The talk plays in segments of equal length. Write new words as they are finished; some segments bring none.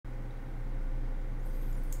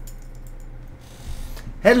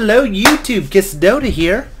Hello YouTube, Kisdota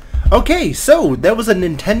here. Okay, so there was a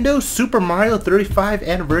Nintendo Super Mario 35th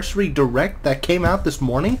Anniversary Direct that came out this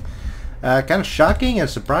morning. Kind of shocking and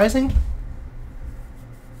surprising.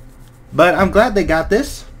 But I'm glad they got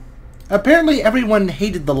this. Apparently everyone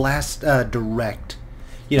hated the last Direct.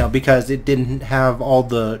 You know, because it didn't have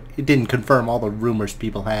it didn't confirm all the rumors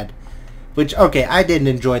people had. Which, okay, I didn't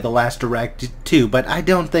enjoy the last Direct too, but I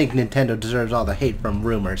don't think Nintendo deserves all the hate from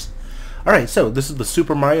rumors. Alright, so this is the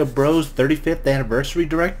Super Mario Bros. 35th Anniversary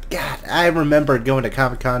Direct. God, I remember going to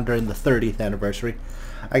Comic-Con during the 30th anniversary.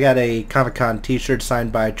 I got a Comic-Con t-shirt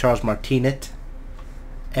signed by Charles Martinet.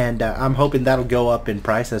 And I'm hoping that'll go up in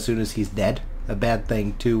price as soon as he's dead. A bad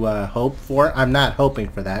thing to hope for. I'm not hoping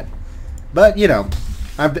for that. But, you know,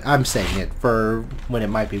 I'm saying it for when it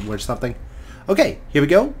might be worth something. Okay, here we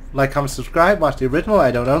go. Like, comment, subscribe, watch the original.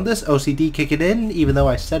 I don't own this. OCD kicking in, even though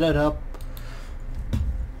I set it up.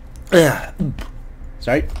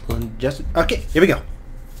 Sorry, just okay. Here we go.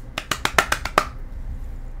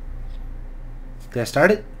 Did I start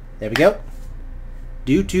it? There we go.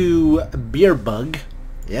 Due to beer bug.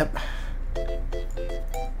 Yep.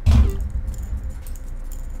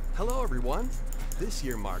 Hello, everyone. This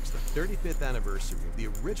year marks the 35th anniversary of the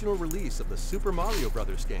original release of the Super Mario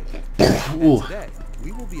Brothers game. And today,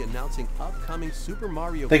 we will be announcing upcoming Super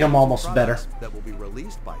Mario. I think I'm almost better. That will be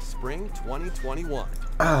released by spring 2021.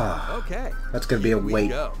 Okay. That's gonna be a wait.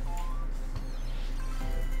 Go.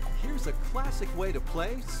 Here's a classic way to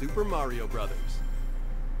play Super Mario Brothers.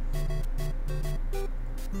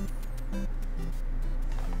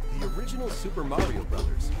 The original Super Mario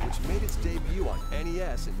Brothers, which made its debut on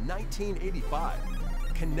NES in 1985,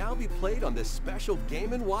 can now be played on this special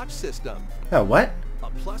Game & Watch system. Oh, what?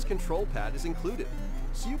 A plus control pad is included,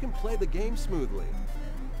 so you can play the game smoothly.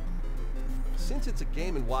 Since it's a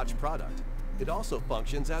Game & Watch product, it also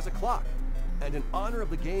functions as a clock. And in honor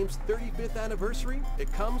of the game's 35th anniversary,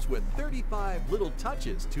 it comes with 35 little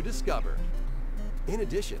touches to discover. In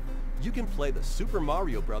addition, you can play the Super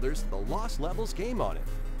Mario Brothers The Lost Levels game on it,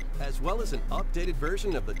 as well as an updated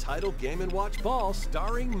version of the title Game & Watch Ball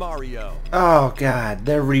starring Mario. Oh god,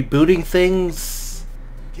 they're rebooting things.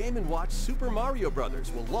 Game & Watch Super Mario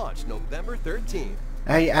Brothers will launch November 13th.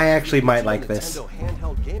 I actually might like this. The Nintendo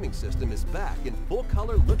handheld gaming system is back in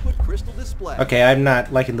full-color liquid crystal display. Okay, I'm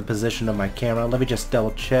not liking the position of my camera. Let me just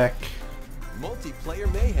double check.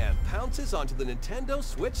 Multiplayer mayhem pounces onto the Nintendo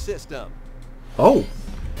Switch system. Oh!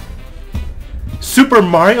 Super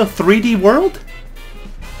Mario 3D World?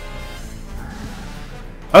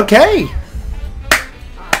 Okay!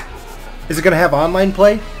 Is it gonna have online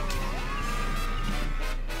play?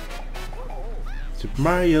 Super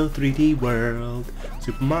Mario 3D World,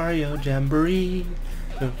 Super Mario Jamboree,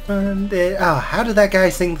 the fun day. Oh, how did that guy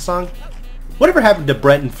sing the song? Whatever happened to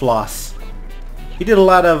Brent and Floss? He did a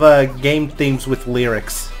lot of game themes with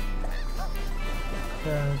lyrics.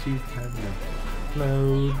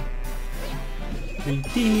 Load.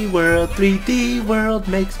 3D World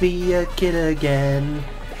makes me a kid again.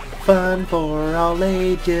 Fun for all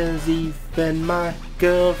ages, even my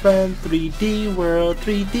girlfriend. 3D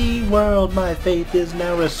World, my faith is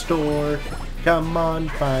now restored. Come on,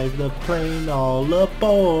 drive the plane, all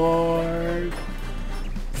aboard.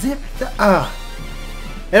 Zip the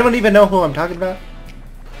Anyone even know who I'm talking about?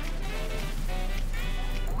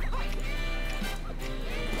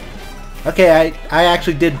 Okay, I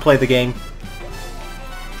actually did play the game.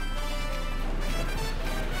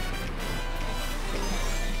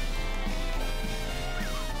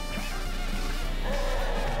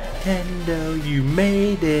 Nintendo, you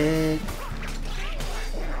made it.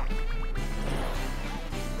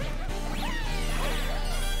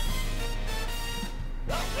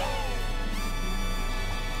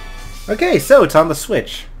 Okay, so it's on the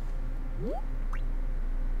Switch.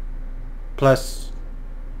 Plus...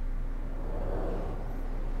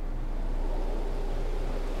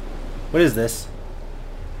 What is this?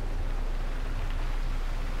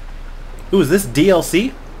 Ooh, is this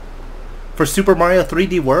DLC? For Super Mario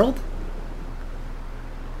 3D World?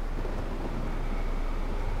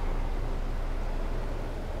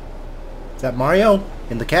 Is that Mario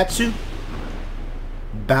in the cat suit?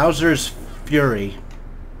 Bowser's Fury.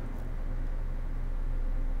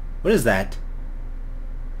 What is that?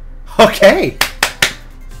 Okay!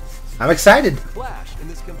 I'm excited! Flash in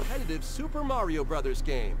this competitive Super Mario Brothers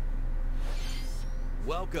game.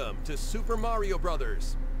 Welcome to Super Mario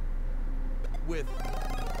Brothers. With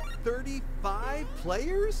 35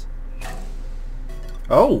 players?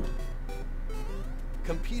 Oh!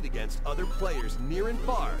 Compete against other players near and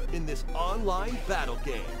far in this online battle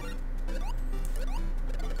game.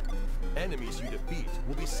 Enemies you defeat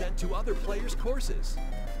will be sent to other players' courses.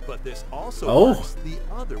 But this also works the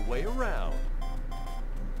other way around.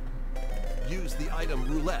 Use the item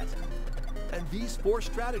roulette. And these 4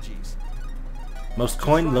 strategies. Most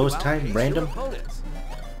coin, lowest time, random.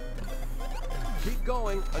 Keep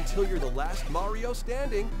going until you're the last Mario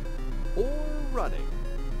standing or running.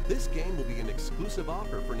 This game will be an exclusive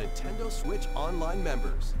offer for Nintendo Switch Online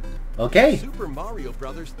members. Okay. Super Mario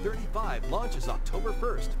Bros. 35 launches October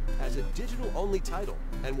 1st as a digital-only title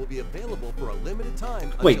and will be available for a limited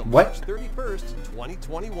time until March 31st,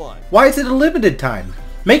 2021. Why is it a limited time?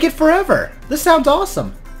 Make it forever. This sounds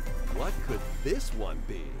awesome. What could this one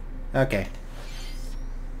be? Okay.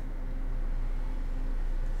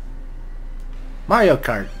 Mario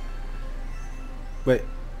Kart. Wait.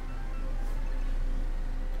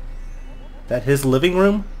 That his living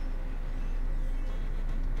room?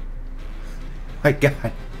 My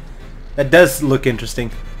God. That does look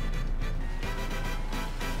interesting.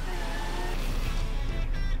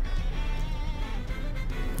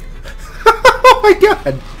 Oh my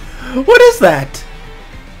God. What is that?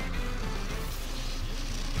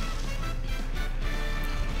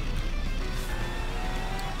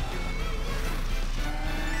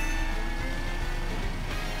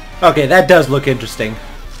 Okay, that does look interesting.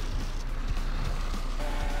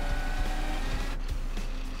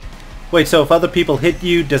 Wait, so if other people hit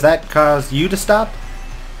you, does that cause you to stop?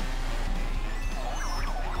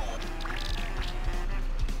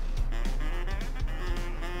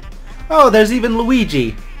 Oh, there's even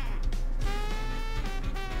Luigi.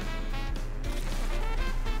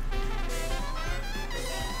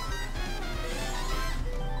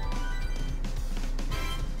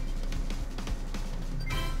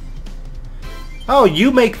 Oh,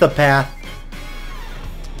 you make the path.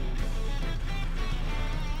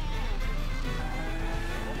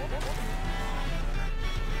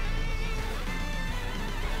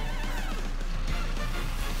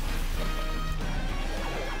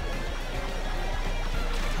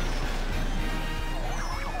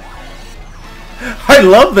 I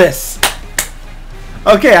love this!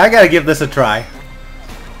 Okay, I gotta give this a try.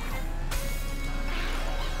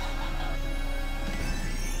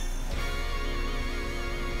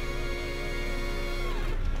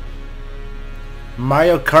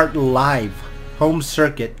 Mario Kart Live Home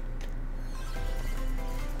Circuit.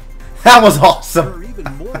 That was awesome! There are even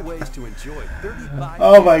more ways to enjoy 35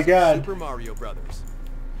 oh my God. Super Mario Brothers.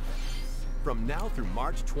 From now through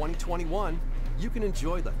March 2021, you can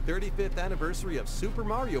enjoy the 35th anniversary of Super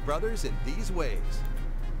Mario Brothers in these ways.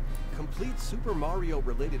 Complete Super Mario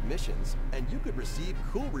related missions and you could receive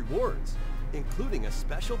cool rewards, including a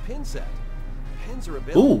special pin set. Pins are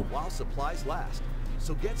available while supplies last,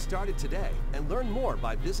 so get started today and learn more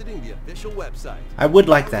by visiting the official website. I would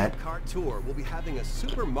like that. Mario Kart Tour will be having a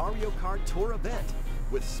Super Mario Kart Tour event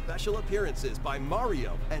with special appearances by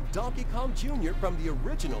Mario and Donkey Kong Jr. from the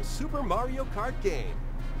original Super Mario Kart game.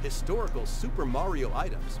 Historical Super Mario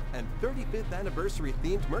items and 35th anniversary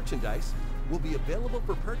themed merchandise will be available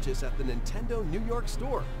for purchase at the Nintendo New York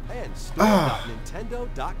store and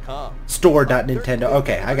store.nintendo.com. Store.nintendo.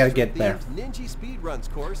 Okay, I gotta get there. Ninja Speedruns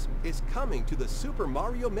course is coming to the Super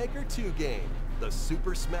Mario Maker 2 game. The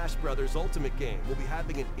Super Smash Bros. Ultimate game will be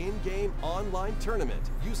having an in-game online tournament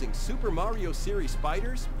using Super Mario series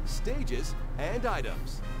fighters, stages, and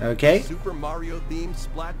items. Okay. Super Mario themed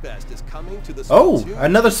Splatfest is coming to the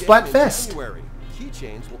another Splatfest. in January.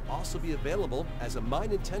 Keychains will also be available as a My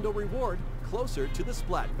Nintendo reward closer to the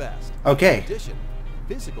Splatfest. Okay. In addition,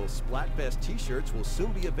 physical Splatfest t-shirts will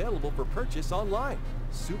soon be available for purchase online.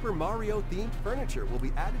 Super Mario themed furniture will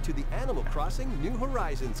be added to the Animal Crossing New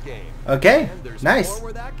Horizons game. Okay, and there's nice. more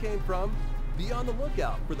where that came from. Be on the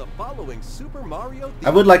lookout for the following Super Mario themed I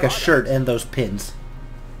would like a products. shirt and those pins.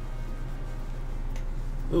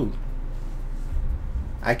 Ooh.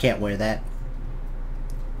 I can't wear that.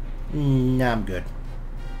 Nah, I'm good.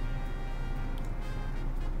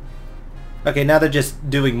 Okay, now they're just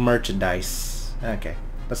doing merchandise. Okay.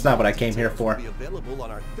 That's not what I came here for. Will be available on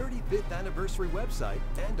our 35th anniversary website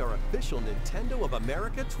and our official Nintendo of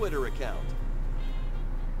America Twitter account.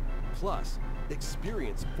 Plus,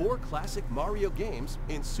 experience 4 classic Mario games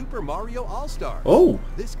in Super Mario All-Stars. Oh!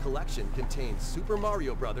 This collection contains Super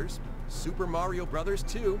Mario Brothers, Super Mario Brothers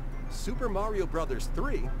 2, Super Mario Brothers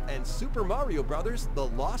 3, and Super Mario Brothers The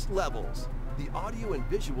Lost Levels. The audio and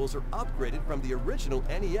visuals are upgraded from the original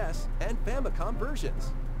NES and Famicom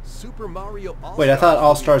versions. Super Mario All-Stars. Wait, I thought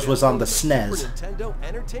All-Stars was on the SNES. Super Nintendo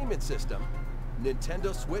Entertainment System.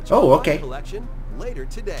 Nintendo Switch okay. collection later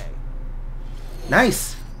today.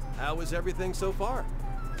 Nice. How is everything so far?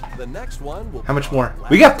 The next one will How much more? be our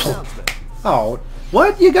We got last announcement. Oh,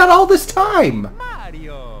 what? You got all this time?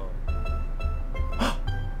 Mario.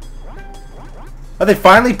 Are they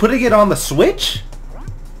finally putting it on the Switch?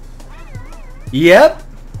 Yep.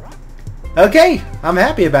 Okay, I'm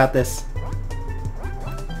happy about this.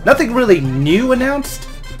 Nothing really new announced.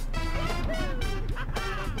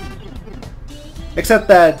 Except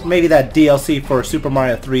that maybe that DLC for Super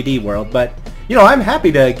Mario 3D World, but you know, I'm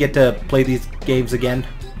happy to get to play these games again.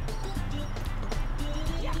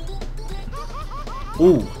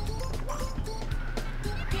 Ooh.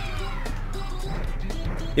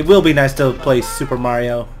 It will be nice to play Super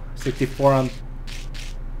Mario 64 on...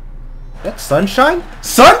 That's Sunshine?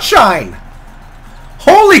 Sunshine!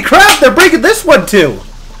 Holy crap, they're bringing this one too!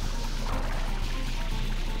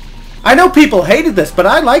 I know people hated this, but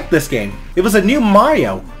I liked this game. It was a new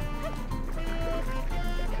Mario.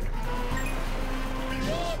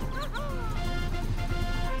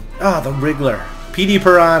 Ah, the Wriggler. PD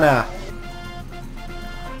Piranha.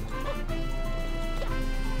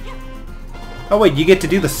 Oh wait, you get to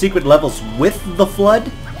do the secret levels with the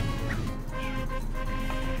FLUDD?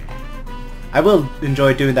 I will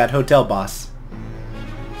enjoy doing that hotel boss.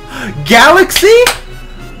 Galaxy?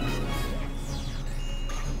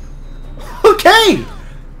 Okay!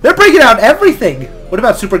 They're bringing out everything! What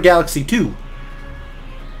about Super Galaxy 2?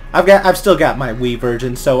 I've still got my Wii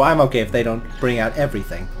version, so I'm okay if they don't bring out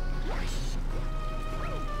everything.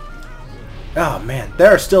 Oh man,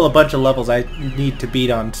 there are still a bunch of levels I need to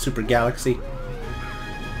beat on Super Galaxy.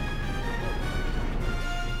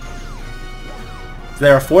 Is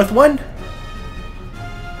there a fourth one?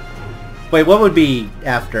 Wait, what would be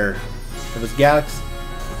after? It was Galaxy?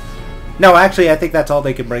 No, actually, I think that's all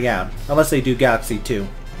they can bring out. Unless they do Galaxy 2.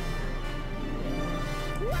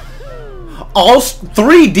 All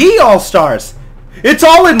 3D All-Stars! It's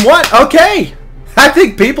all in one! Okay! I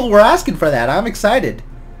think people were asking for that. I'm excited.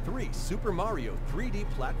 3 Super Mario 3D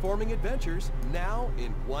platforming adventures now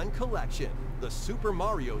in one collection. The Super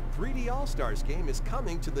Mario 3D All-Stars game is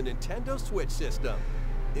coming to the Nintendo Switch system.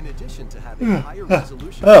 In addition to having higher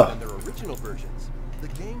resolution than their original versions, the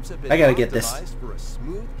games have been optimized for a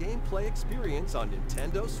smooth gameplay experience on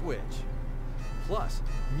Nintendo Switch. Plus,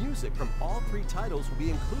 music from all 3 titles will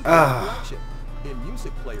be included in the collection. In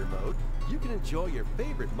Music Player mode, you can enjoy your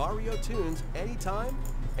favorite Mario tunes anytime,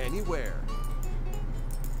 anywhere.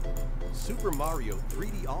 Super Mario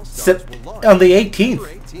 3D All-Stars will launch on the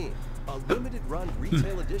 18th. A limited run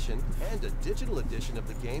retail edition and a digital edition of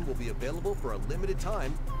the game will be available for a limited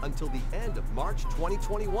time until the end of March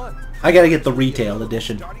 2021. I gotta get the retail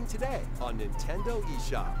edition. Starting today on Nintendo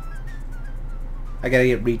eShop. I gotta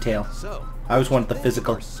get retail. So, I always wanted the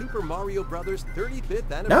physical. Super Mario Brothers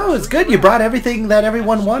 35th anniversary. No, it's good. You brought everything that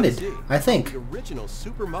everyone wanted, I think. The original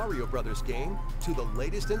Super Mario Brothers game to the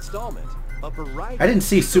latest installment. A variety I didn't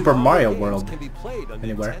see Super Mario World can be played on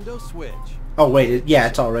anywhere. Nintendo Switch. Oh wait, yeah,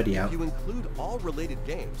 it's already out. If you include all related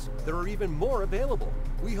games, there are even more available.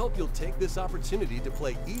 We hope you'll take this opportunity to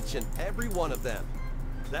play each and every one of them.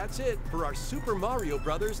 That's it for our Super Mario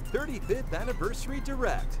Brothers 35th Anniversary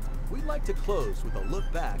Direct. We'd like to close with a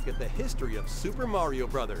look back at the history of Super Mario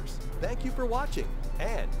Brothers. Thank you for watching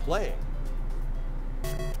and playing.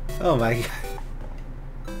 Oh my god.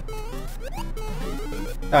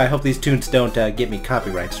 I hope these tunes don't get me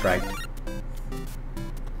copyright striked.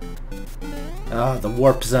 Oh, the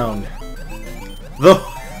warp zone. The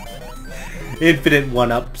infinite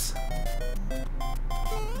one-ups.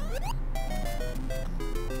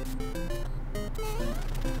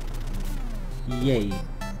 Yay.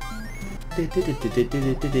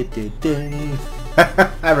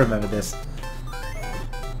 I remember this.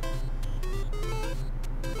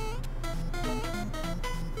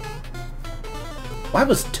 Why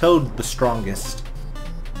was Toad the strongest?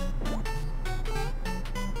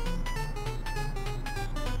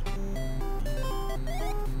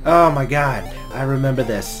 Oh my god, I remember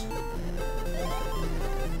this.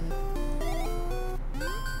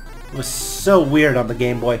 It was so weird on the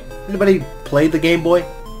Game Boy. Anybody played the Game Boy?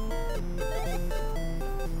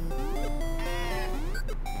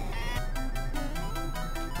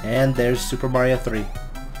 And there's Super Mario 3.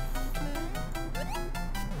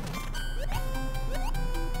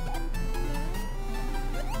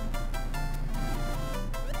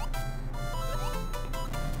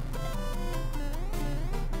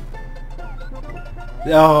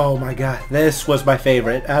 Oh my god, this was my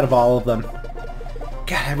favorite out of all of them.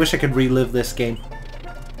 God, I wish I could relive this game.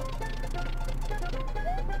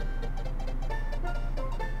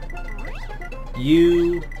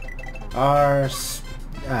 You are...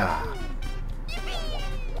 I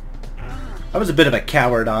was a bit of a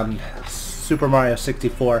coward on Super Mario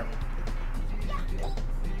 64.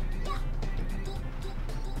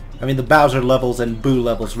 I mean, the Bowser levels and Boo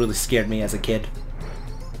levels really scared me as a kid.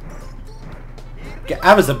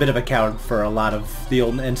 I was a bit of a coward for a lot of the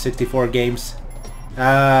old N64 games.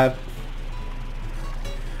 I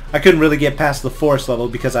couldn't really get past the forest level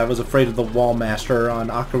because I was afraid of the Wall Master on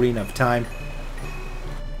Ocarina of Time.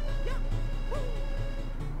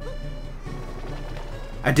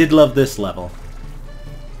 I did love this level.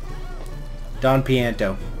 Don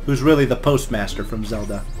Pianto, who's really the postmaster from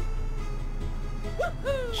Zelda.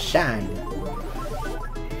 Shine.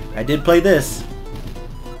 I did play this.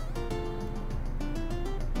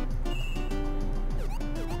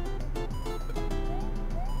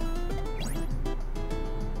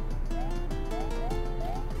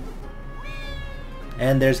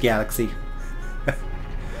 And there's Galaxy. The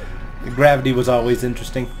gravity was always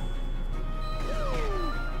interesting.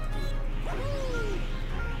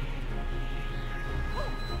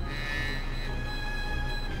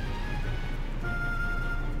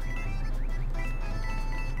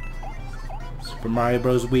 Super Mario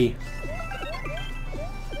Bros. Wii.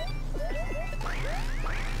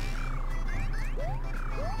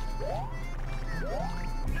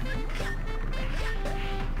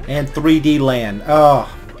 And 3D Land.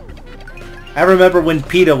 Oh. I remember when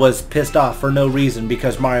PETA was pissed off for no reason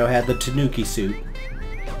because Mario had the Tanuki suit.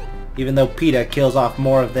 Even though PETA kills off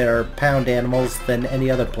more of their pound animals than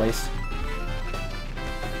any other place.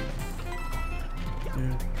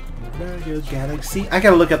 Mario Galaxy. I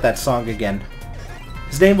gotta look up that song again.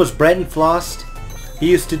 His name was Brenton Flost.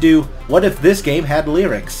 He used to do What If This Game Had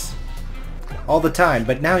Lyrics all the time,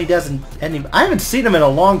 but now he doesn't I haven't seen him in a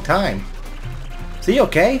long time. Is he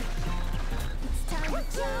okay?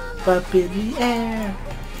 Up in the air,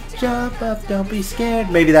 jump up, don't be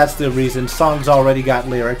scared. Maybe that's the reason. Song's already got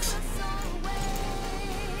lyrics.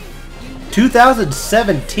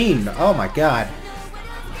 2017. Oh my god.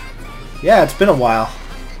 Yeah, it's been a while.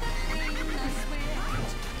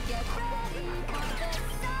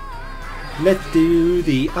 Let's do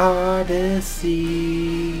the Odyssey.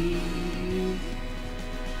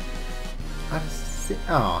 Odyssey.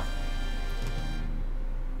 Oh.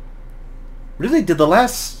 Really? Did the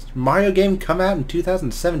last Mario game come out in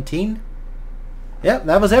 2017? Yep,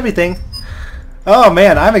 that was everything. Oh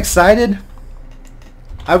man, I'm excited.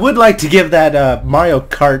 I would like to give that Mario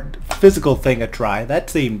Kart physical thing a try. That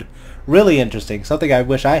seemed really interesting. Something I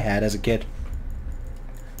wish I had as a kid.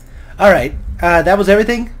 Alright, that was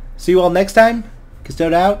everything. See you all next time.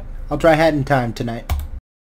 Kisdota out. I'll try Hat in Time tonight.